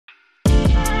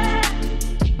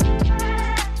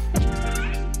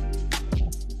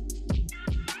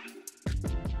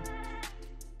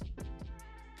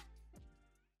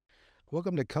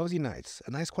Welcome to Cozy Nights,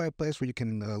 a nice quiet place where you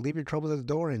can leave your troubles at the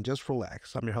door and just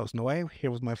relax. I'm your host, Noe,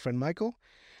 here with my friend Michael.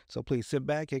 So please sit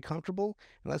back, get comfortable,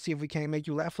 and let's see if we can't make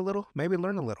you laugh a little, maybe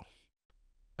learn a little.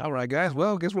 All right, guys.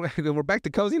 Well, guess we're back to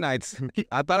Cozy Nights.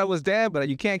 I thought I was dead, but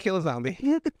you can't kill a zombie.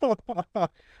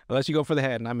 Unless you go for the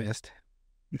head, and I missed.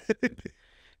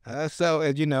 So,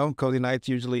 as you know, Cozy Nights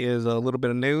usually is a little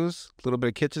bit of news, a little bit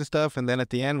of kitchen stuff, and then at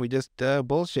the end, we just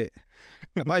bullshit.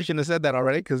 I probably shouldn't have said that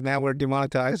already because now we're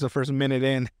demonetized the first minute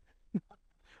in.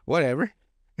 Whatever.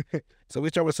 So we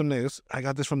start with some news. I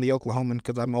got this from the Oklahoman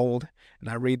because I'm old and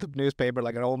I read the newspaper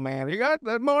like an old man. You got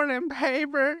the morning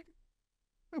paper?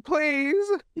 Please.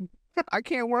 I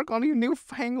can't work on these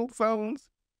newfangled phones.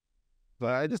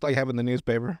 But I just like having the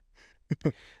newspaper.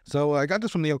 So I got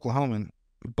this from the Oklahoman,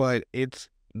 but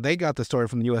they got the story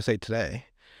from the USA Today.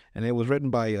 And it was written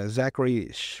by Zachary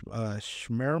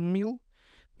Schmermel.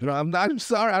 I'm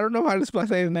sorry. I don't know how to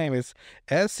say his name. It's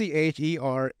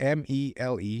Schermele.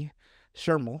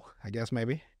 Shermel, I guess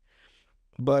maybe.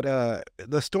 But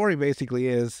the story basically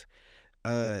is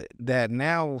that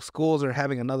now schools are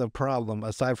having another problem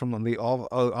aside from the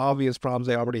obvious problems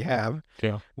they already have.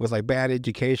 Yeah. With like bad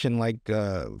education, like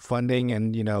funding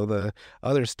and the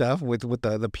other stuff with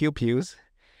the pew pews,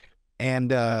 and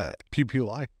Pew pew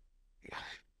lie.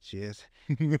 Jeez.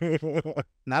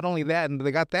 Not only that, and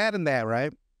they got that and that,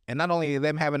 right? And not only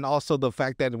them having also the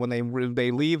fact that when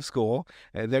they leave school,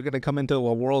 they're going to come into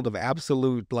a world of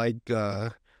absolute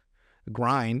grind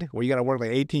where you got to work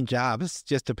like 18 jobs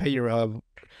just to pay your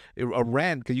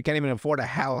rent because you can't even afford a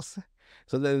house.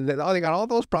 So they got all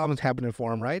those problems happening for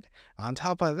them, right? On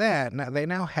top of that, they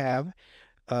now have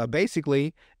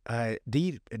basically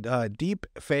deep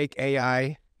fake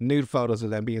AI nude photos of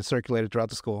them being circulated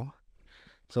throughout the school.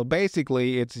 So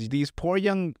basically, it's these poor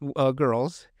young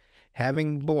girls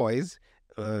having boys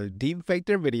deep fake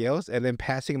their videos and then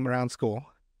passing them around school.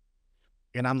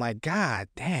 And I'm like, God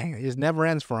dang, it just never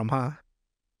ends for them, huh?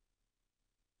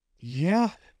 Yeah.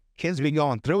 Kids be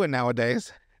going through it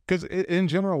nowadays. Because in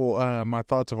general, my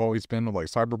thoughts have always been like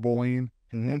cyberbullying.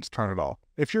 Let's turn it off.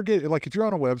 If you're if you're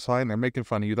on a website and they're making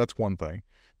fun of you, that's one thing.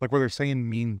 Like where they're saying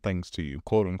mean things to you,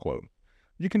 quote unquote.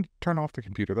 You can turn off the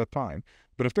computer. That's fine.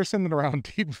 But if they're sending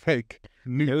around deep fake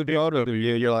nude photos of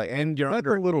you, you're like, and you're that's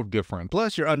a little different.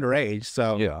 Plus, you're underage,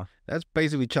 so yeah, that's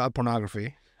basically child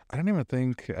pornography. I don't even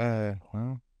think. Well,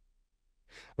 I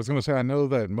was gonna say I know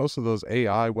that most of those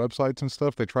AI websites and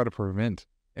stuff they try to prevent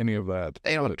any of that.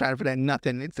 They don't try to prevent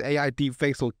nothing. It's AI deep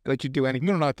fakes will let you do anything.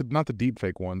 No, not the deep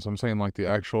fake ones. I'm saying like the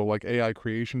actual like AI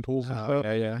creation tools and stuff.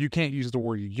 Yeah. You can't use the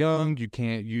word young. You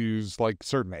can't use like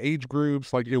certain age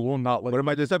groups. Like it will not let. What am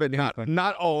I just saying?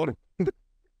 Not old.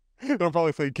 They'll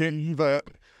probably say you can't use that.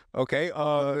 Okay.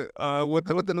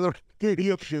 What another?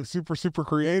 Super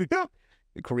creative.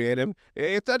 Creative.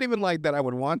 It's not even like that I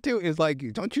would want to. It's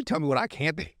like, don't you tell me what I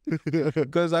can't do.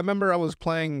 Because I remember I was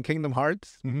playing Kingdom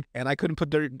Hearts and I couldn't put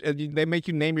dirty. They make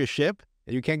you name your ship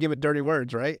and you can't give it dirty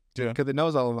words, right? Yeah. Because it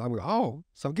knows all of them. I'm like, oh,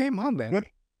 so game on then.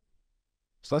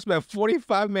 So I spent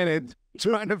 45 minutes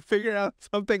trying to figure out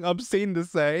something obscene to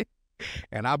say,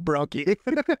 and I broke it.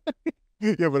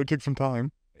 Yeah, but it took some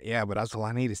time. Yeah, but that's all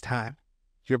I need is time.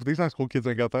 Yeah, but these high school kids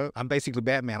ain't got that. I'm basically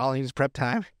Batman. All I need is prep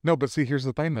time. No, but see, here's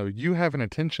the thing, though. You have an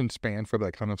attention span for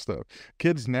that kind of stuff.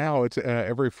 Kids now, it's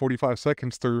every 45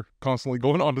 seconds, they're constantly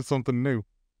going on to something new.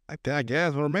 I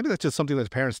guess. Or maybe that's just something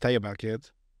that parents tell you about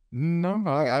kids. No,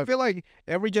 I feel like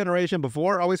every generation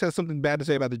before always has something bad to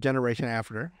say about the generation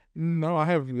after. No, I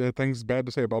have things bad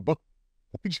to say about both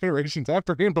generations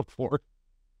after and before.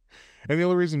 And the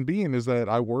only reason being is that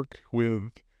I work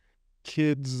with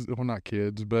kids, well, not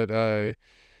kids, but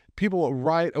people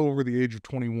right over the age of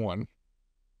 21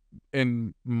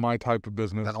 in my type of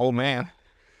business. An old man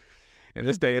in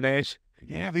this day and age.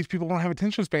 Yeah, these people don't have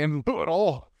attention span at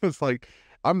all. It's like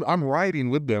I'm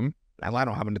riding with them. And I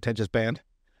don't have an attention span.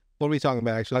 What are we talking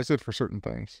about, actually? I said for certain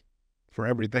things. For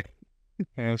everything.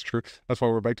 Yeah, that's true. That's why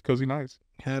we're back to Cozy Nights.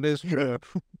 That is true.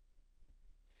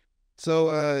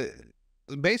 So,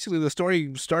 basically, the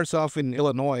story starts off in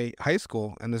Illinois high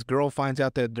school, and this girl finds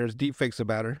out that there's deepfakes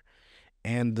about her,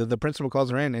 and the principal calls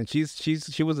her in, and she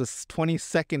was a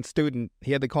 22nd student.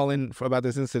 He had to call in about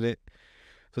this incident.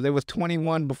 So there was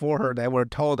 21 before her that were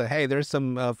told that, hey, there's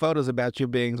some photos about you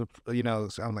being,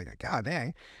 So I'm like, God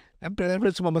dang, that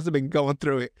principal must have been going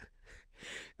through it.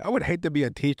 I would hate to be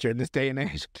a teacher in this day and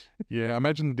age. Yeah,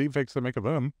 imagine the deepfakes they make of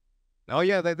them. Oh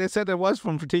yeah, they said there was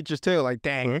one for teachers too. Like,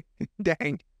 dang,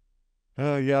 dang.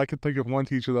 Yeah, I could think of one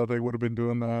teacher that they would have been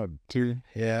doing that too.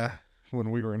 Yeah,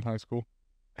 when we were in high school.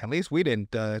 At least we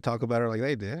didn't talk about her like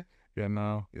they did. Yeah,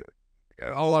 no.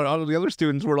 all of the other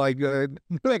students were like,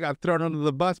 they got thrown under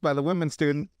the bus by the women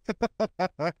student.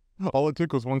 All it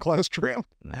took was one class trip.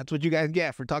 That's what you guys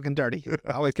get for talking dirty.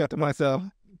 I always kept to myself,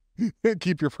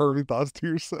 Keep your pervy thoughts to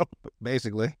yourself.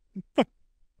 basically.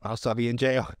 I'll still be in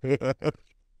jail.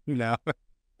 No.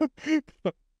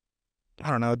 I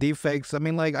don't know. Deep fakes. I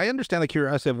mean, like, I understand the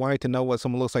curiosity of wanting to know what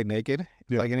someone looks like naked.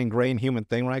 Yeah. Like an ingrained human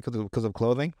thing, right? Because of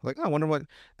clothing. Like, I wonder what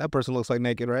that person looks like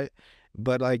naked, right?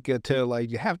 But like to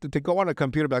like you have to go on a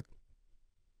computer, like,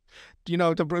 you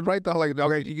know, to write the like,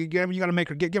 okay, you gotta make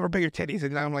her give her bigger titties,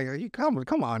 and I'm like, you come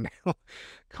on, now.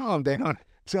 Calm down.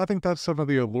 See, I think that's some of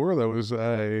the allure, though, is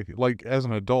like as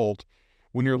an adult,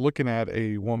 when you're looking at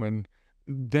a woman,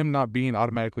 them not being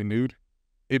automatically nude,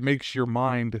 it makes your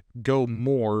mind go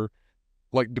more,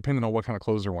 like, depending on what kind of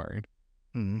clothes they're wearing.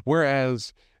 Mm-hmm.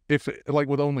 Whereas, if, like,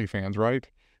 with OnlyFans, right,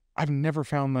 I've never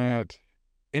found that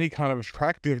any kind of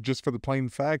attractive just for the plain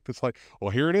fact it's like, well,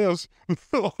 here it is.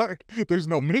 Like, there's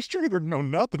no mystery, there's no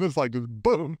nothing. It's like, just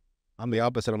boom. I'm the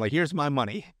opposite. I'm like, here's my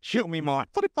money. Shoot me more.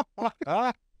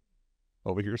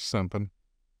 Over here simping.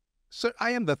 So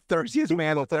I am the thirstiest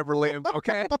man that's ever lived,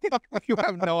 okay? You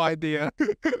have no idea.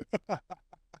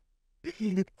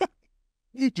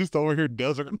 Just over here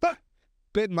desert.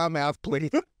 Spit in my mouth, please.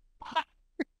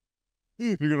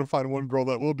 You're going to find one girl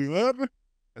that will do that.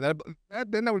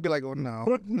 Then that would be like, oh,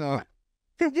 no.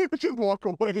 Just walk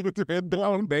away with your head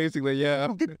down. Basically, yeah.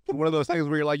 One of those things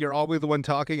where you're like, you're always the one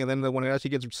talking, and then when it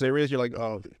actually gets serious, you're like,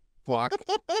 oh, fuck.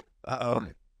 Uh-oh.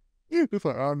 It's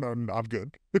like, oh, no, I'm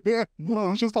good.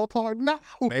 No, it's just all talk now.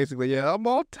 Basically, yeah. I'm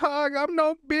all talk. I'm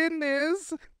no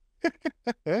business.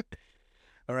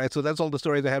 All right, so that's all the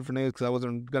stories I had for news because I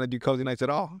wasn't going to do cozy nights at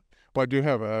all. But I do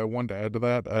have one to add to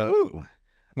that. Ooh.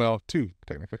 Well, two,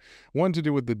 technically. One to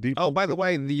do with the deep... Oh, by the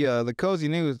way, the cozy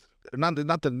news, not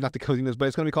the cozy news, but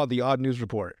it's going to be called the Odd News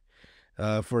Report.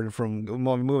 From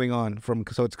moving on from,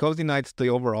 so it's cozy nights, the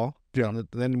overall. Yeah. And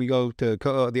then we go to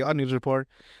the Odd News Report,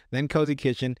 then cozy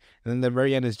kitchen, and then the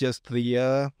very end is just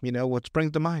the what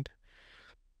springs to mind.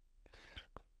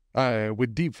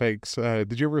 With deepfakes,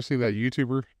 did you ever see that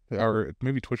YouTuber or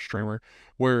maybe Twitch streamer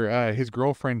where his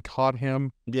girlfriend caught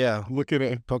him? Yeah, looking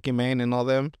at Pokemon and all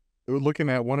them. Looking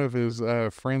at one of his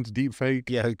friends' deepfake.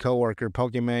 Yeah, his coworker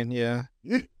Pokemon. Yeah.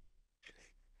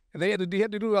 And he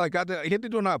had to do like he had to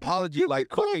do an apology like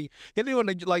he had to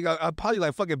do like an apology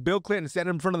like fucking Bill Clinton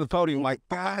standing in front of the podium like,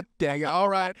 God dang it, all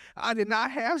right, I did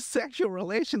not have sexual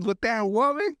relations with that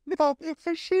woman. No,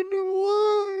 I shouldn't have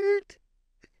worked.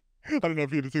 I don't know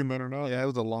if you'd have seen that or not. Yeah, it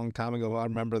was a long time ago. I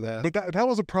remember that. But that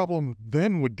was a problem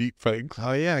then with deepfakes.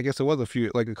 Oh yeah, I guess it was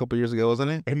a couple years ago,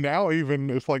 wasn't it? And now even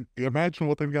it's like, imagine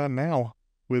what they've got now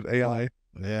with AI.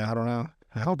 Yeah, I don't know.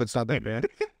 I hope it's not that bad.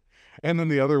 And then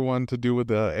the other one to do with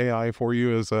the AI for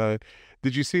you is,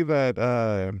 did you see that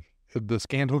the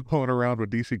scandal going around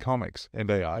with DC Comics and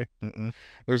AI? Mm-mm.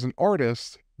 There's an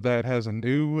artist that has a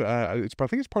new, I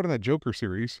think it's part of that Joker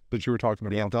series that you were talking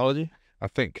about. The anthology? I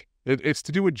think. It's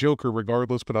to do with Joker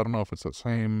regardless, but I don't know if it's the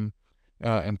same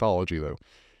anthology though.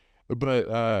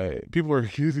 But people are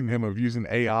accusing him of using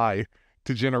AI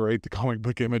to generate the comic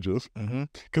book images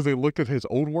because they looked at his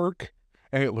old work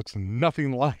and it looks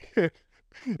nothing like it.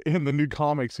 In the new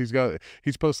comics, he's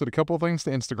posted a couple of things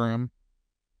to Instagram,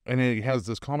 and he has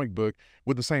this comic book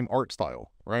with the same art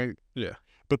style, right? Yeah.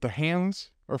 But the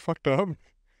hands are fucked up,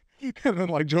 and then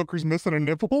like Joker's missing a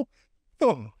nipple.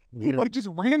 Oh, like just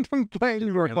random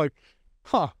things. Where like,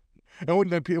 huh? And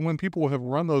when people have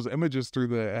run those images through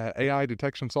the AI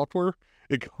detection software,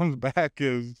 it comes back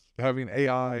as having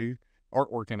AI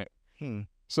artwork in it.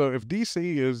 So if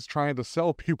DC is trying to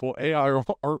sell people AI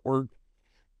artwork,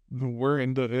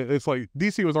 it's like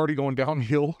DC was already going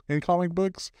downhill in comic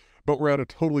books, but we're at a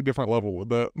totally different level with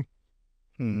that.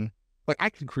 Like I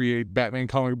could create Batman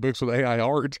comic books with AI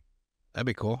art. That'd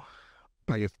be cool.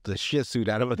 Like it's the shit suit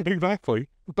out of it. Exactly.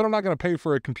 But I'm not going to pay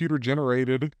for a computer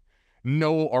generated,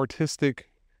 no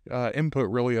artistic input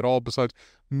really at all besides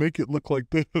make it look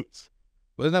like this.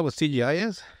 Isn't that what CGI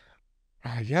is?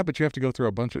 Yeah, but you have to go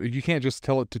through you can't just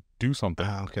tell it to do something.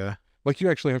 Okay. Like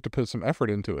you actually have to put some effort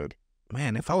into it.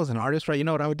 Man, if I was an artist, right, you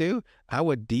know what I would do? I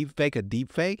would deep fake a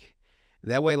deep fake.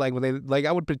 That way, like when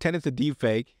I would pretend it's a deep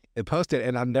fake and post it,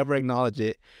 and I'd never acknowledge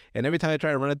it. And every time I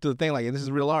try to run it through the thing, like this is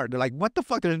real art, they're like, "What the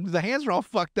fuck? The hands are all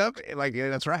fucked up." And like, yeah,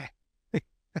 that's right.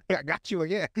 I got you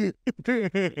again. Be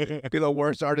the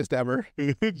worst artist ever.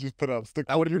 Just put out stick.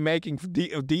 I would be making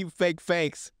deep fake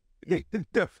fakes. I'd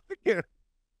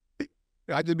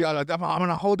just be on I'm on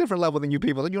a whole different level than you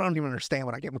people. You don't even understand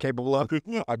what I'm capable of.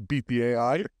 I beat the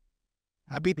AI.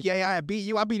 I beat the AI. I beat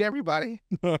you. I beat everybody.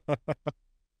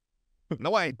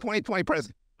 No way. 2020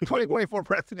 president. 2024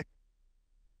 president.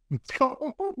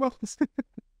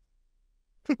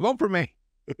 Vote for me.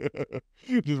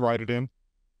 Just write it in.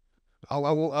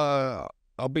 I'll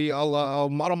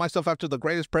model myself after the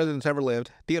greatest presidents ever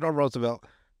lived, Theodore Roosevelt.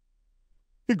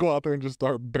 You go out there and just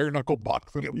start bare knuckle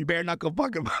boxing. Bare knuckle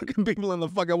fucking people in the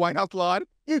fucking White House lawn.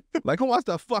 Like, who wants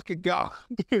to fucking go?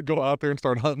 Go out there and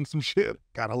start hunting some shit.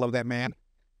 God, I love that man.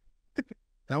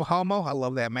 No homo, I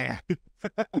love that man.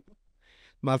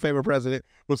 My favorite president.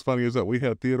 What's funny is that we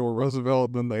had Theodore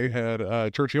Roosevelt, then they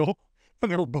had Churchill,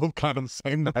 and they were both kind of the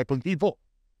same type of people.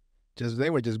 They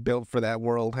were just built for that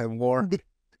world and war.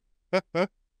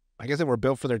 I guess they were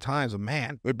built for their times, but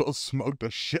man. They both smoked a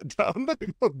shit ton. They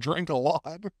both drank a lot.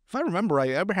 If I remember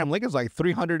right, Abraham Lincoln's like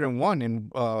 301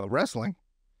 in wrestling.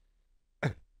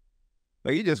 Like,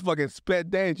 he just fucking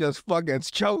spent days just fucking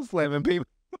choke slamming people.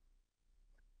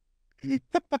 Man,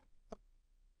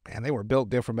 they were built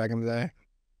different back in the day.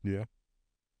 Yeah.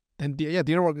 And yeah,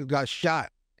 Theodore got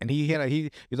shot. And he's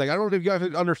like, I don't know if you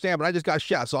guys understand, but I just got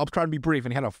shot, so I'm trying to be brief.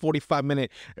 And he had a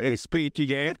 45-minute speech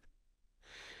again.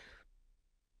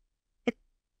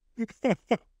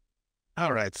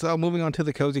 All right, so moving on to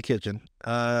the Cozy Kitchen.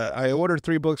 I ordered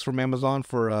 3 books from Amazon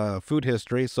for food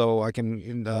history, so I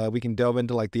can we can delve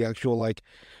into like the actual like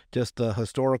just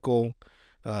historical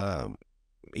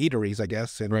eateries, I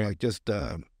guess, and like just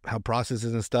how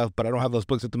processes and stuff. But I don't have those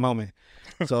books at the moment.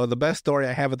 So the best story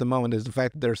I have at the moment is the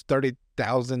fact that there's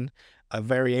 30,000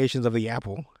 variations of the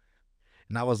apple,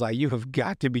 and I was like, you have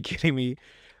got to be kidding me.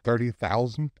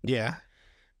 30,000? Yeah.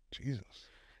 Jesus.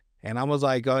 And I was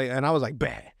like,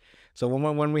 bet. So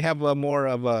when we have more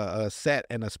of a set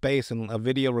and a space and a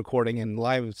video recording and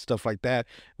live stuff like that,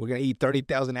 we're gonna eat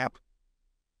 30,000 apples.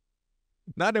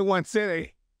 Not in one sitting.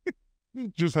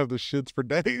 Just have the shits for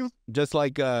days. Just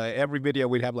like every video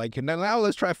we'd have like, now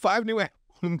let's try 5 new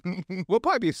apples. We'll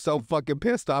probably be so fucking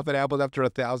pissed off at apples after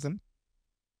 1,000.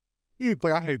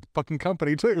 Like, I hate the fucking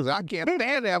company too. I can't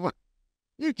stand apples.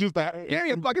 You just Give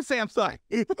me a fucking Samsung.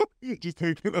 You just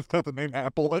hate that's got the name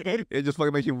Apple. It just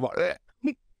fucking makes you.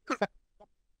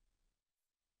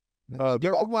 You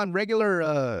want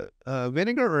regular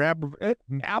vinegar or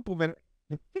apple vinegar?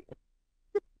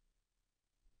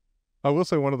 I will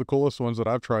say one of the coolest ones that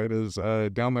I've tried is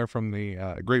down there from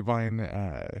the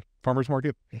Grapevine Farmers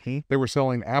Market. Mm-hmm. They were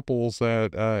selling apples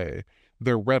that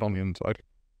they're red on the inside,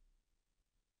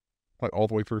 like all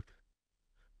the way through.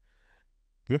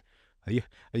 Yeah.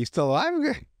 Are you still alive?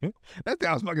 Yeah. That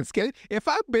sounds fucking scary. If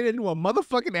I bit into a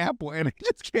motherfucking apple and it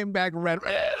just came back red.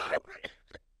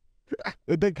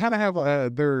 They kind of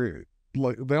have they're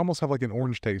like they almost have like an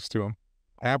orange taste to them.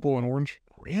 Apple and orange.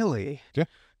 Really? Yeah.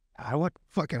 What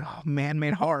fucking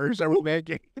man-made horrors are we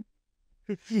making?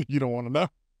 You don't want to know.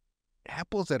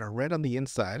 Apples that are red on the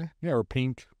inside. Yeah, or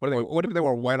pink. What if they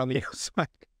were white on the outside?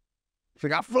 It's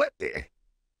like I flipped it.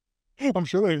 I'm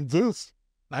sure they exist.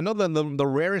 I know that the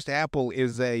rarest apple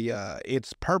is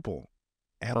it's purple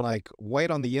and like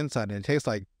white on the inside, and it tastes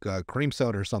like cream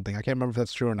soda or something. I can't remember if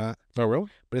that's true or not. Oh, really?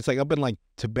 But it's like up in like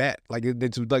Tibet. Like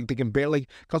it's like they can barely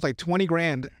cost like 20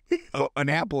 grand an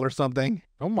apple or something.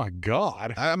 Oh my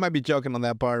God. I might be joking on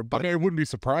that part, but I mean, it wouldn't be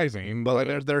surprising.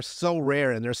 but they're so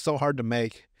rare and they're so hard to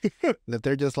make that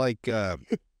they're just like they're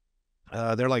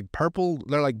like purple.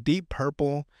 They're like deep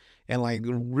purple and like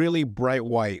really bright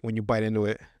white when you bite into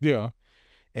it. Yeah.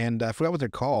 And I forgot what they're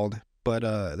called, but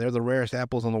they're the rarest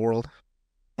apples in the world.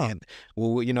 And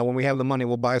well, you know, when we have the money,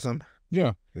 we'll buy some.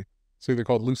 Yeah. So they're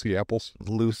called Lucy apples.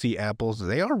 Lucy apples.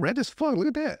 They are red as fuck. Look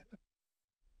at that.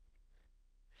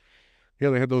 Yeah,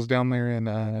 they had those down there in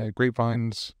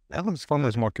Grapevines. That looks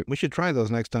Farmers Market. We should try those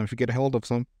next time if you get a hold of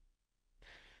some.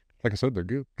 Like I said, they're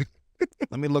good.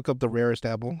 Let me look up the rarest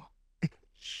apple.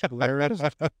 Rarest.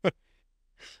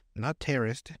 Not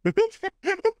terrorist.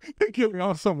 They get me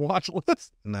on some watch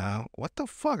list. No. What the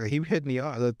fuck? Are you hitting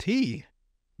the T?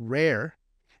 Rare.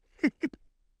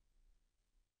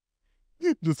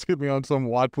 Just hit me on some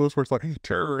watch list where it's like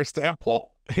terrorist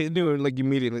apple. He knew it like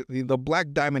immediately. The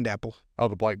black diamond apple. Oh,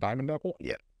 the black diamond apple?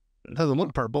 Yeah. It doesn't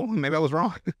look purple. Maybe I was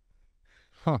wrong.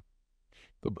 Huh.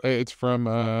 It's from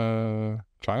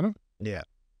China? Yeah.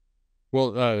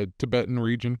 Well, Tibetan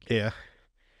region. Yeah.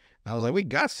 I was like, we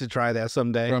got to try that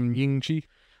someday. From Yingchi.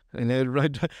 And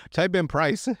then type in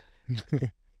price.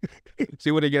 See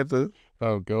what it gets us.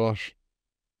 Oh, gosh.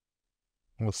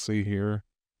 Let's see here.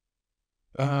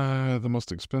 The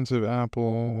most expensive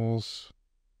apples.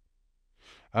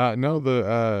 No,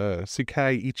 the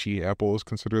Sakai Ichi apple is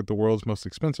considered the world's most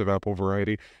expensive apple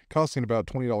variety, costing about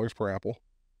 $20 per apple.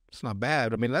 It's not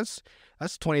bad. I mean, that's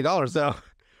 $20 though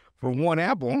for one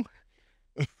apple.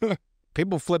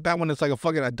 People flip out when it's like a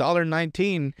fucking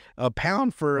 $1.19 a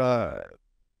pound for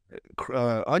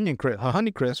Honey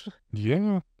crisp.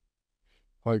 Yeah.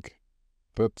 Like,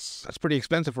 that's That's pretty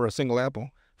expensive for a single apple.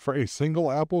 for a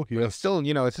single apple. But it's still,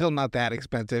 it's still not that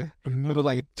expensive. It No, was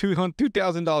like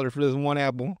 $2,000 for this one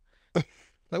apple.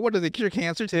 Like, what does it cure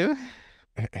cancer too?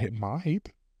 it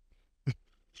might.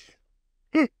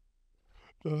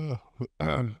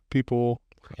 People.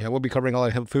 Yeah, we'll be covering all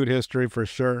of food history for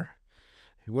sure.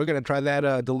 We're gonna try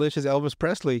that delicious Elvis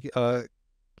Presley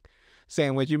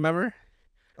sandwich. You remember?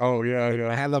 Oh yeah, I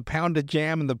yeah. had a pound of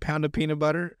jam and the pound of peanut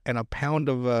butter and a pound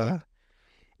of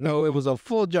no, it was a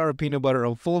full jar of peanut butter,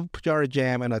 a full jar of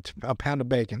jam, and a pound of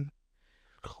bacon.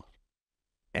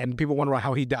 And people wonder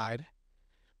how he died.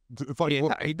 It's like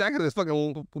He died because his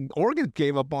fucking organs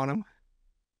gave up on him.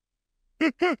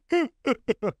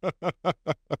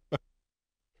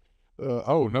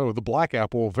 Oh no, the black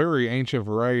apple, very ancient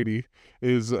variety,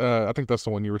 is I think that's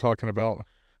the one you were talking about.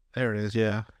 There it is.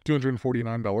 Yeah.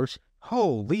 $249.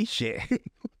 Holy shit.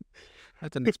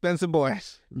 That's an expensive boy.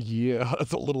 Yeah,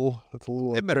 that's a little.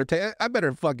 I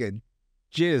better fucking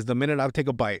jizz the minute I take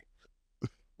a bite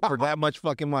for that much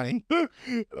fucking money.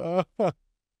 Uh,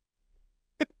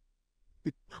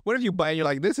 What if you bite and you're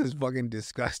like, this is fucking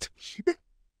disgusting,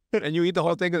 and you eat the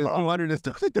whole thing because it's 200 and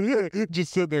stuff.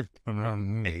 just sit there.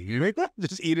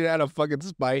 Just eat it out of fucking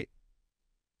spite.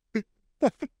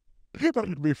 That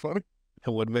would be funny.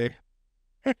 It would be.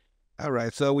 All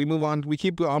right, so we move on. We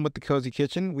keep on with the cozy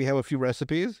kitchen. We have a few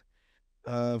recipes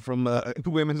from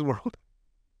Women's World.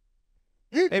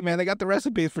 Hey man, they got the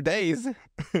recipes for days.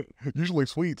 Usually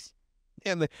sweets.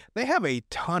 And they have a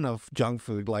ton of junk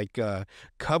food, like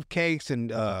cupcakes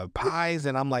and pies,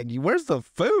 and I'm like, where's the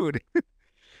food?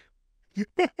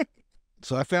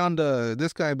 So I found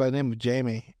this guy by the name of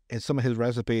Jamie and some of his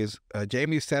recipes.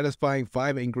 Jamie's satisfying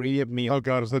 5-ingredient meal. Oh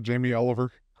God, is that Jamie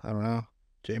Oliver? I don't know.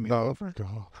 Jamie No. Oliver?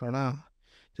 God. I don't know.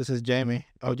 Just says Jamie.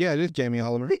 Oh yeah, it is Jamie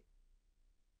Oliver.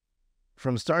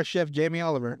 From Star Chef Jamie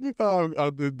Oliver.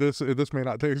 This may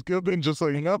not taste good, then just so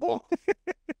you know.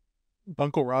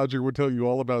 Uncle Roger would tell you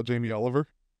all about Jamie Oliver.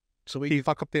 So we He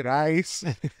fuck up the rice.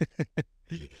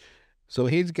 So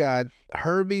he's got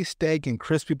Herbie steak and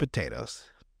crispy potatoes.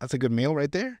 That's a good meal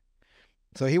right there.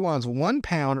 So he wants 1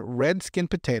 pound red skin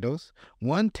potatoes,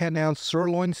 1 10-ounce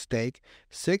sirloin steak,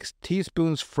 6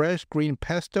 teaspoons fresh green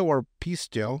pesto or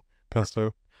pesto.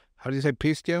 Pesto. How do you say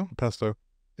pesto? Pesto.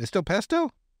 It's still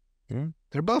pesto? Yeah.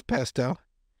 They're both pesto.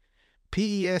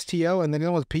 Pesto, and then the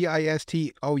other one's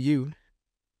Pistou.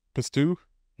 Pesto.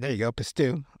 There you go,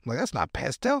 pesto. I'm like, that's not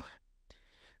pesto.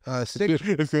 6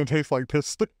 It's gonna taste like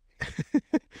pesto.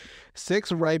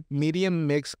 6 ripe medium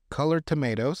mixed colored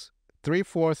tomatoes,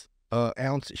 3/4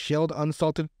 ounce shelled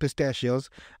unsalted pistachios.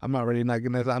 I'm not really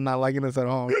liking this. I'm not liking this at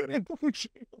all.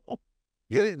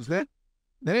 Yeah,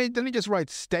 then he just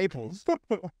writes staples.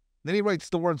 Then he writes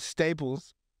the word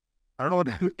staples. I don't know what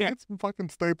that means. That's some fucking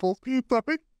staples.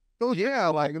 Sorry. Oh yeah,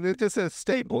 like it just says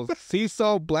staples: sea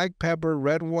salt, black pepper,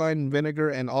 red wine, vinegar,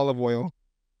 and olive oil.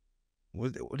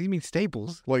 What do you mean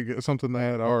staples? Like something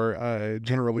that are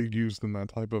generally used in that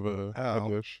type of a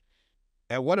dish.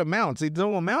 At what amounts? There's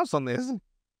no amounts on this.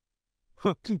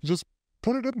 Just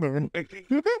put it in there.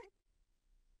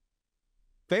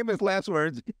 Famous last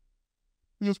words.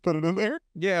 Just put it in there.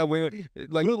 Yeah, we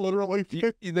like Literally.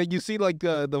 you see like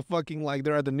the fucking like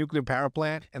they're at the nuclear power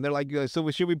plant and they're like, so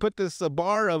should we put this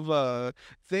bar of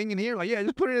thing in here? Like, yeah,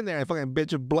 just put it in there. And fucking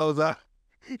bitch, it blows up.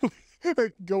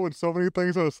 They go with so many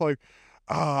things. So it's like,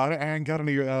 I ain't got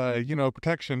any,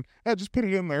 protection. Just put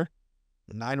it in there.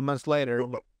 9 months later,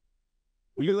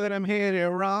 you let him hit it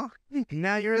wrong.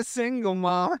 Now you're a single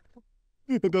mom.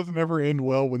 It doesn't ever end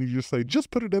well when you just say,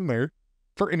 just put it in there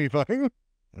for anything.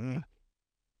 Mm.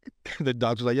 The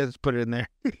dogs are like, yeah, just put it in there.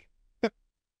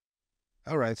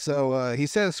 All right, so he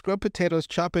says scrub potatoes,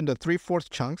 chop into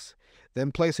 3/4 chunks,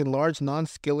 then place in large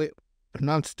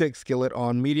non-stick skillet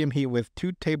on medium heat with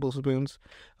 2 tablespoons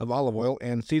of olive oil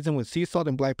and season with sea salt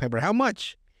and black pepper. How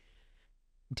much?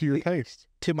 To your taste.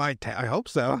 To my I hope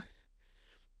so.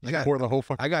 Pour the whole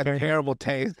fucking I got thing. terrible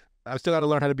taste. I still got to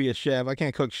learn how to be a chef. I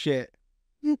can't cook shit.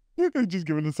 Just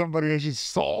give it to somebody as you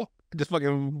saw. Just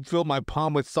fucking fill my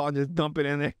palm with salt and just dump it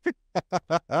in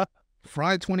there.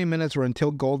 Fry 20 minutes or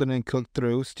until golden and cooked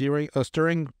through,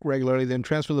 stirring regularly, then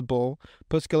transfer the bowl,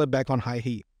 put skillet back on high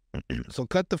heat. So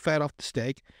cut the fat off the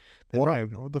steak. Why?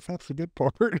 The fat's the good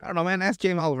part. I don't know, man. Ask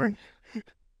James Oliver.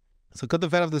 So cut the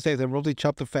fat off the steak, then roughly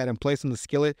chop the fat and place in the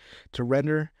skillet to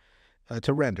render.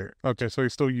 Okay, so he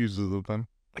still uses it then.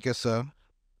 I guess so.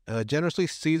 Generously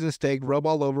seasoned steak, rub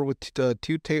all over with 2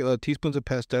 teaspoons of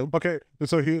pesto. Okay,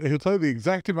 so he'll tell you the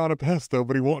exact amount of pesto,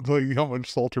 but he won't tell you how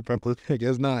much salt or pepper. I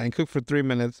guess not. And cook for 3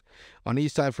 minutes on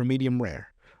each side for medium rare.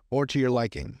 or to your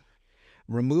liking.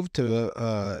 Remove to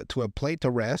a plate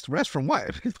to rest. Rest from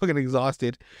what? Fucking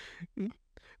exhausted.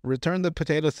 Return the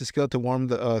potatoes to skillet to warm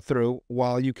through,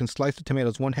 while you can slice the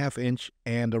tomatoes 1/2 inch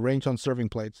and arrange on serving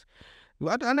plates.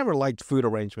 I never liked food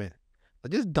arrangement.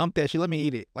 Like, just dump that shit. Let me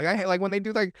eat it. Like I like when they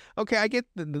do, like, okay, I get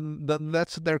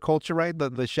that's their culture, right?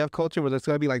 The chef culture, where there's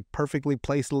gotta be like perfectly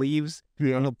placed leaves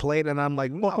on a plate, and I'm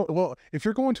like, no. Well, if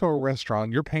you're going to a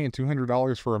restaurant, you're paying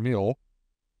 $200 for a meal.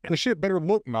 The shit better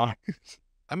look nice.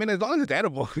 I mean, as long as it's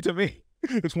edible to me.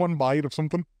 It's one bite of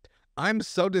something. I'm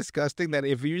so disgusting that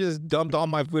if you just dumped all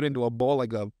my food into a bowl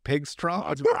like a pig's trough,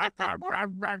 I'd as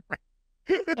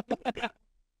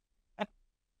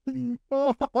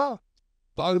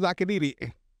long as I can eat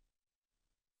it.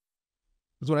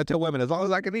 That's what I tell women. As long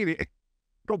as I can eat it.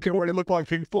 Don't care what it look like.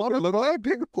 Pig flop. It look like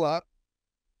pig flop.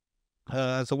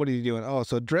 So what are you doing? Oh,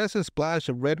 so dress and splash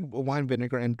of red wine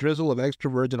vinegar and drizzle of extra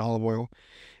virgin olive oil,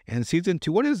 and season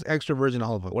to. What is extra virgin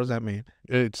olive oil? What does that mean?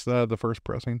 It's the first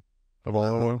pressing of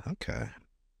olive oil. Okay.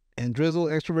 And drizzle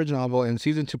extra virgin olive oil and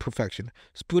season to perfection.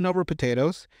 Spoon over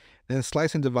potatoes, then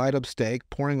slice and divide up steak,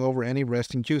 pouring over any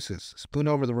resting juices. Spoon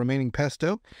over the remaining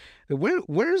pesto.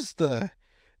 Where's the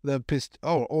pist?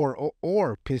 Oh,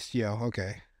 or pistio.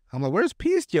 Okay. I'm like, where's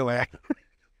pistio at?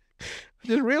 I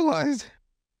just realized.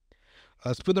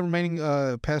 Spoon the remaining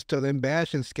pesto, then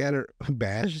bash and scatter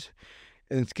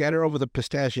over the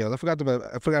pistachios. I forgot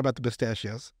about the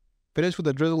pistachios. Finish with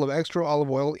a drizzle of extra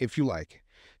olive oil if you like.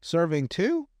 Serving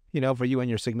 2, for you and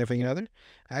your significant other.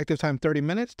 Active time 30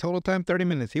 minutes, total time 30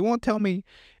 minutes. He won't tell me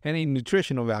any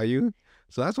nutritional value,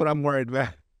 so that's what I'm worried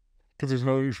about. Because there's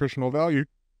no nutritional value.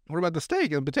 What about the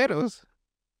steak and potatoes?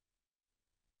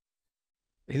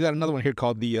 He's got another one here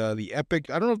called the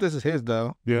Epic. I don't know if this is his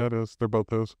though. Yeah, it is. They're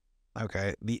both his.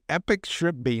 Okay, the Epic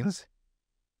shrimp beans.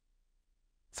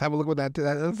 Let's have a look at that.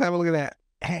 Let's have a look at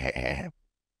that.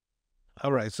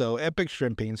 All right, so Epic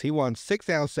shrimp beans. He wants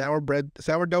 6-ounce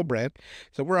sourdough bread.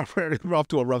 So we're off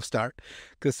to a rough start,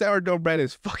 because sourdough bread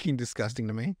is fucking disgusting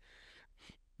to me.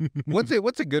 What's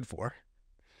it good for?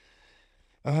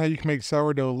 You can make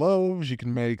sourdough loaves. You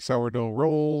can make sourdough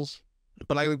rolls.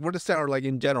 But like, what is sour like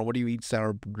in general? What do you eat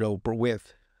sourdough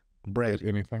with? Bread.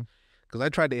 Anything. Because I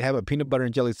tried to have a peanut butter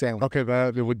and jelly sandwich. Okay,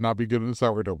 it would not be good in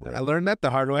sourdough bread. I learned that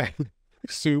the hard way.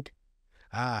 Soup.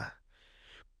 Ah.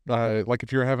 Like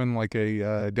if you're having like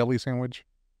a deli sandwich.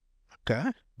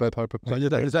 Okay. That type of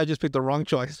thing. So I just picked the wrong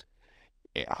choice.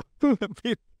 Yeah. Sourdough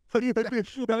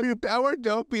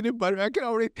peanut butter. I can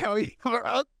already tell you.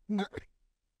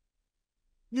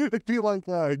 It'd be like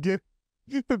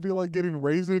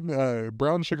getting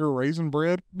brown sugar raisin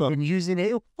bread and using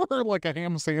it for like a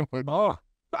ham sandwich. Oh.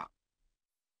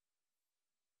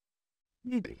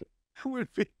 That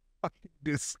would be fucking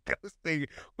disgusting.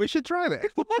 We should try that.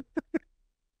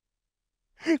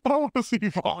 I don't want to see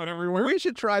you falling everywhere. We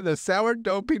should try the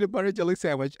sourdough peanut butter jelly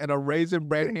sandwich and a raisin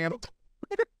bread ham.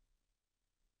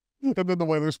 And then the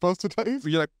way they're supposed to taste.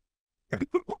 You're like,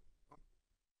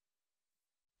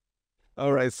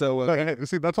 all right, so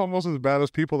see, that's almost as bad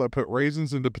as people that put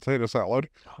raisins into potato salad.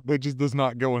 They just does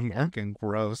not go in there. fucking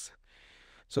gross.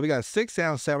 So we got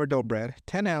 6-ounce sourdough bread,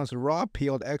 10-ounce raw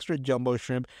peeled extra jumbo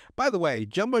shrimp. By the way,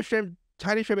 jumbo shrimp,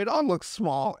 tiny shrimp, it all looks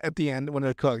small at the end when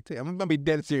they're cooked. I'm gonna be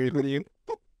dead serious with you.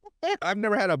 I've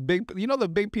never had a big, the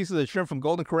big pieces of shrimp from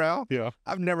Golden Corral? Yeah.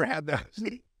 I've never had those.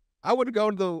 I would go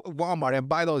to the Walmart and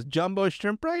buy those jumbo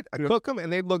shrimp, right? I cook them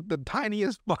and they look the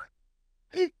tiniest fuck.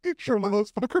 Shrimp of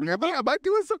those fuckers. Am I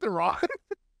doing something wrong?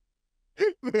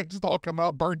 They just all come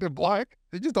out burnt and black.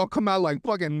 They just all come out like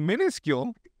fucking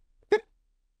minuscule.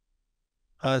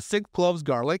 6 cloves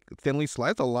garlic, thinly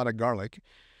sliced. A lot of garlic.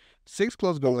 6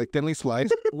 cloves garlic, thinly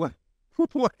sliced. What?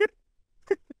 What?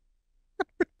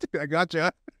 I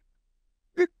gotcha.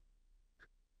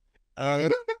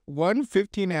 1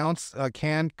 15-ounce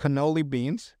canned cannoli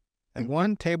beans, and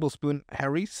 1 tablespoon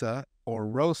harissa or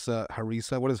rosa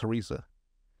harissa. What is harissa?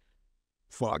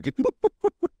 Fuck.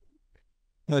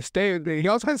 He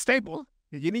also has staples.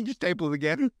 You need your staples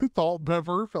again. Salt,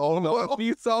 pepper, olive oil.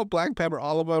 Salt, black pepper,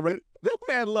 olive oil. This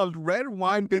man loves red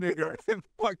wine vinegar and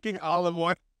fucking olive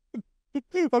oil.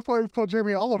 That's why it's called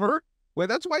Jamie Oliver. Well,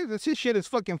 that's why this shit is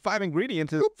fucking 5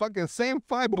 ingredients. It's fucking same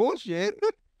 5 bullshit.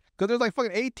 Because there's like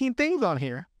fucking 18 things on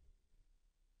here.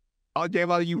 Oh,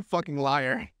 Jamie, you fucking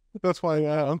liar. That's why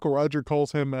Uncle Roger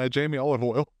calls him Jamie Olive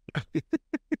Oil.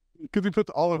 Because he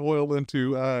puts olive oil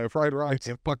into fried rice.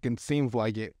 It fucking seems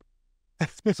like it.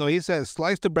 So he says,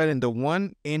 slice the bread into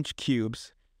 1-inch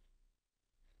cubes.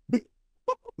 Let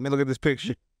me look at this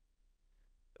picture.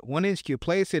 1-inch cube.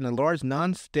 Place in a large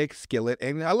non-stick skillet.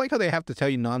 And I like how they have to tell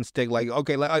you non-stick. Like,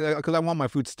 okay, because I want my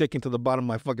food sticking to the bottom of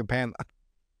my fucking pan.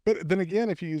 But then again,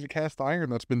 if you use a cast iron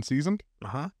that's been seasoned,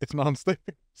 Uh-huh. it's nonstick.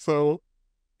 So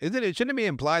Isn't it? Shouldn't it be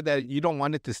implied that you don't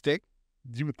want it to stick?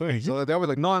 you would think. So they're always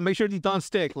like, no, make sure these don't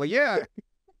stick. Like, yeah.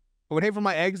 I would hate for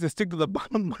my eggs to stick to the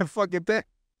bottom of my fucking thing.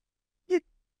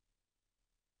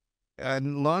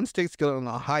 Non-stick skillet on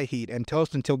a high heat and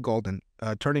toast until golden,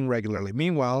 turning regularly.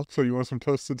 Meanwhile, So you want some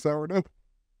toasted sourdough?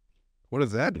 what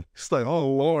is that? It's like, oh,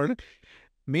 Lord.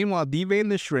 Meanwhile, devein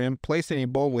the shrimp, place in a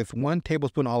bowl with 1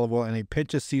 tablespoon olive oil and a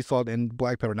pinch of sea salt and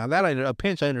black pepper. Now, a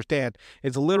pinch, I understand.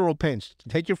 It's a literal pinch.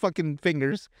 Take your fucking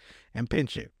fingers and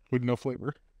pinch it. With no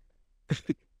flavor.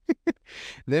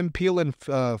 Then peel and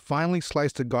finely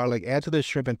slice the garlic, add to the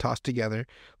shrimp and toss together.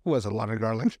 Ooh, that's a lot of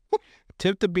garlic.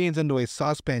 Tip the beans into a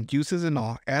saucepan, juices and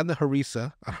all. Add the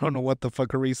harissa. I don't know what the fuck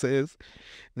harissa is.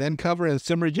 Then cover and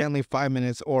simmer gently 5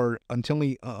 minutes or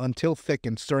until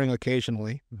thickened, stirring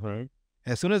occasionally. Right.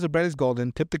 As soon as the bread is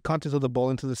golden, tip the contents of the bowl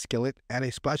into the skillet. Add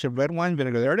a splash of red wine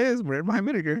vinegar. There it is, red wine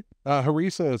vinegar.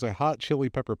 Harissa is a hot chili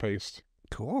pepper paste.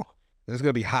 Cool. This is going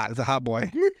to be hot. It's a hot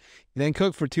boy. Then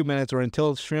cook for 2 minutes or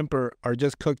until shrimp are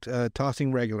just cooked,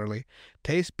 tossing regularly.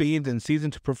 Taste beans and season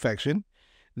to perfection.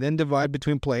 Then divide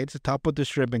between plates. Top with the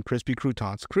shrimp and crispy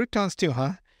croutons. Croutons too,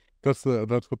 huh? That's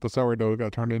what the sourdough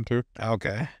got turned into.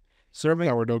 Okay. Serving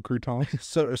Sourdough croutons.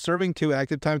 serving 2,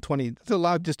 active time 20. That's a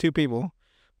lot, just 2 people.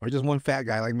 Or just 1 fat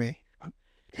guy like me.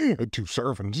 2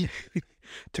 servings.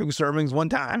 2 servings 1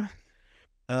 time.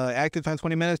 Active time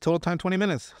 20 minutes, total time 20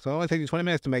 minutes. So it only takes you 20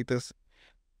 minutes to make this.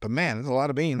 But man, there's a lot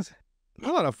of beans. A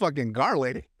lot of fucking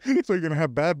garlic. So you're gonna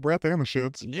have bad breath and the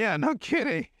shits. Yeah, no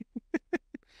kidding.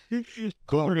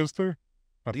 Color is too.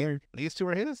 I These- think. These 2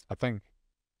 are his? I think.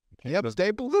 Yep,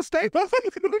 Staples is Staples.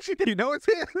 You know it's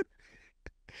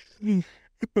his.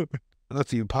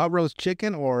 Let's see, pot roast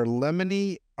chicken or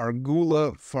lemony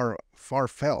arugula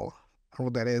farfel. I don't know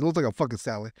what that is. It looks like a fucking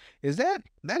salad.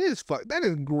 That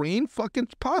is green fucking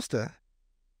pasta.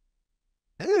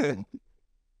 Ugh.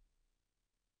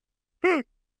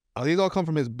 Oh, these all come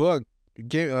from his book,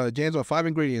 James on 5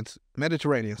 ingredients,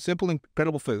 Mediterranean, simple,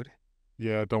 incredible food.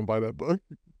 Yeah, don't buy that book.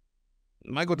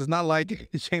 Michael does not like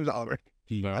James Oliver.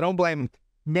 No. I don't blame him.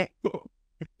 No.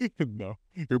 No.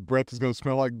 Your breath is gonna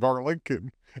smell like garlic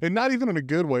and not even in a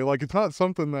good way. Like it's not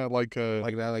something that like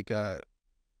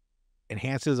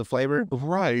Enhances the flavor.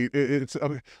 right. It's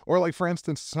or like for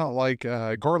instance, it's not like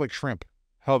garlic shrimp.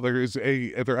 How there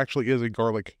actually is a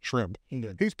garlic shrimp.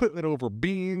 He's putting it over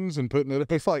beans and putting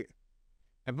it. It's like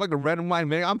And fucking red wine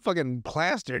vinegar, I'm fucking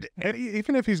plastered.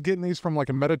 even if he's getting these from like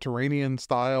a Mediterranean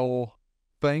style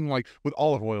thing, like with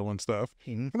olive oil and stuff,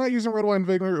 Mhm. they're not using red wine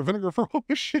vinegar for all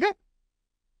this shit.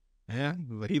 Yeah,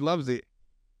 but he loves it.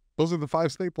 Those are the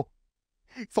 5 staple: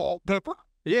 salt, pepper,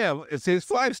 Yeah, it's his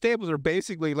 5 staples are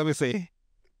basically, let me see.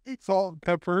 salt,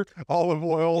 pepper, olive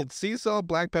oil. It's sea salt,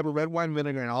 black pepper, red wine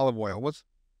vinegar, and olive oil.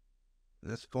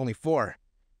 That's only 4.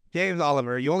 James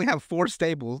Oliver, you only have 4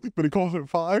 staples. But he calls it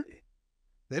 5.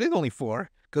 That is only 4.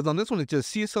 Because on this one, it's just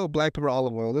sea salt, black pepper,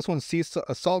 olive oil. This one's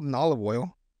salt and olive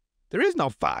oil. There is no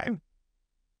 5.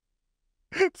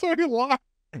 So he lied.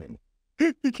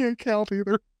 He can't count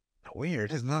either.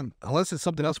 Weird. It's not, unless it's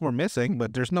something else we're missing,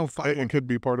 but there's no 5. It could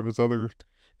be part of his other.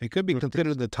 It could be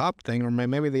considered the top thing, or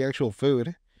maybe the actual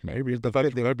food. Maybe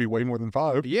that'd be way more than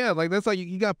 5. Yeah, like that's like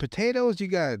you got potatoes, you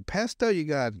got pesto, you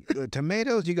got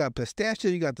tomatoes, you got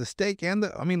pistachio, you got the steak and the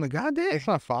goddamn. It's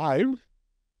not 5.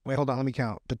 Wait, hold on, let me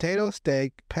count. Potato,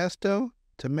 steak, pesto,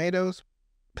 tomatoes,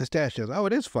 pistachios. Oh,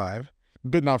 it is 5.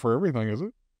 But not for everything, is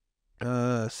it?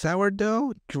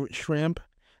 Sourdough, shrimp,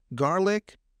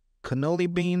 garlic,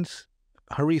 cannoli beans,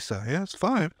 harissa. Yeah, it's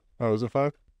 5. Oh, is it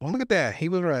 5? Well, look at that. He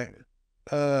was right.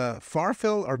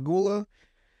 Farfel, arugula,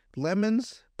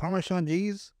 lemons, Parmesan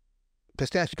cheese,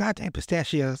 pistachio. Goddamn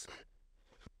pistachios.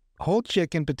 Whole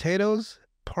chicken, potatoes,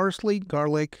 parsley,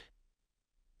 garlic.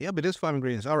 Yeah, but it is 5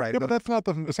 ingredients. All right. Yeah, but that's not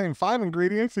the same 5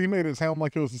 ingredients. He made it sound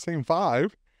like it was the same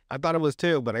 5. I thought it was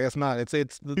 2, but I guess not.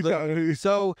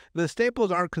 So the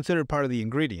staples aren't considered part of the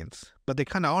ingredients, but they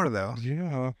kind of are though.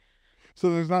 Yeah.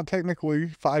 So there's not technically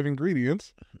 5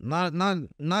 ingredients. Not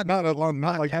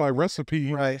Like by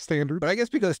recipe right. standard. But I guess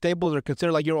because staples are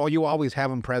considered like you always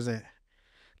have them present.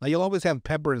 Like you'll always have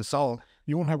pepper and salt.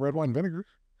 You won't have red wine vinegar.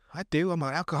 I do. I'm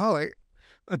an alcoholic.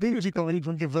 I think you don't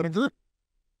even get vinegar.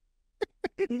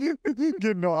 You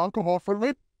get no alcohol from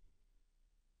it.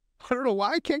 I don't know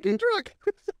why I can't get drunk.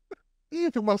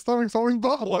 My stomach's always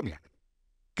bottling.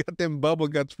 Got them bubble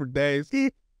guts for days.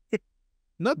 There's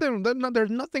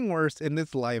nothing worse in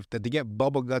this life than to get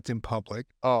bubble guts in public.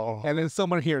 Oh. And then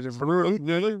someone hears it. Look at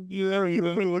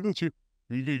you.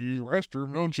 You get your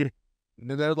restroom, don't you? And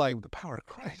they're like, the power of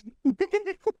Christ.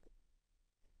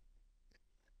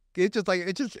 It's just like,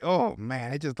 oh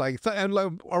man, it's just like, and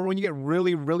like, or when you get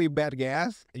really, really bad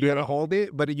gas, you gotta hold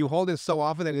it, but you hold it so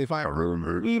often that if I,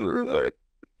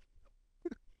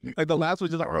 like the last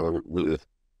was just like,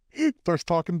 Starts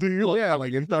talking to you. yeah,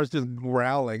 like it starts just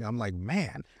growling. I'm like,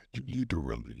 man, You need to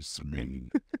release me.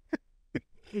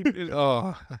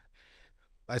 oh,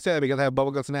 I said it because I have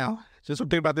bubble guts now. Just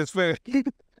thinking about this food.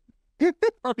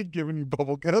 Already giving you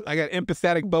bubble gut. I got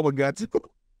empathetic bubble guts.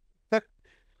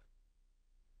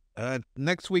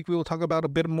 Next week we will talk about a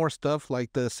bit more stuff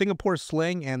like the Singapore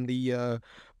sling and the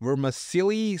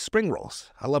vermicelli spring rolls.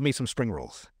 I love me some spring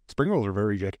rolls. Spring rolls are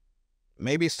very good.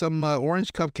 Maybe some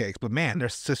orange cupcakes, but man,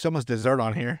 there's just so much dessert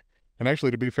on here. And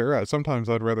actually, to be fair, sometimes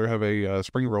I'd rather have a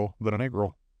spring roll than an egg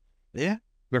roll. Yeah,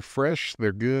 They're fresh.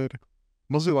 They're good.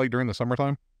 Mostly like during the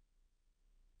summertime.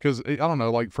 Because I don't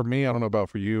know, like for me, I don't know about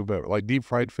for you, but like deep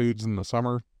fried foods in the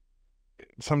summer,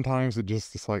 sometimes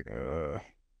it's like,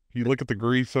 you look at the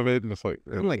grease of it and it's like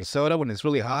soda when it's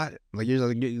really hot. Like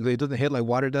usually it doesn't hit like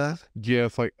water does. yeah,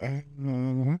 it's like, I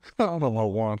don't know, I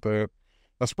want that.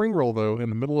 A spring roll, though, in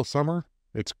the middle of summer,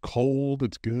 it's cold,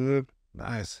 it's good.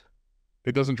 Nice.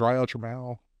 It doesn't dry out your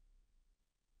mouth.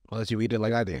 Unless you eat it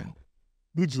like I do.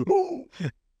 It's just,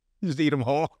 Just eat them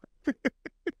whole.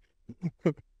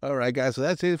 All right, guys. So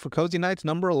that's it for Cozy Nights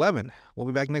number 11. We'll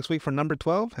be back next week for number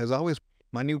 12. As always,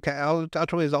 my new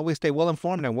outro is always stay well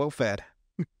informed and well fed.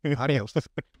 Adios.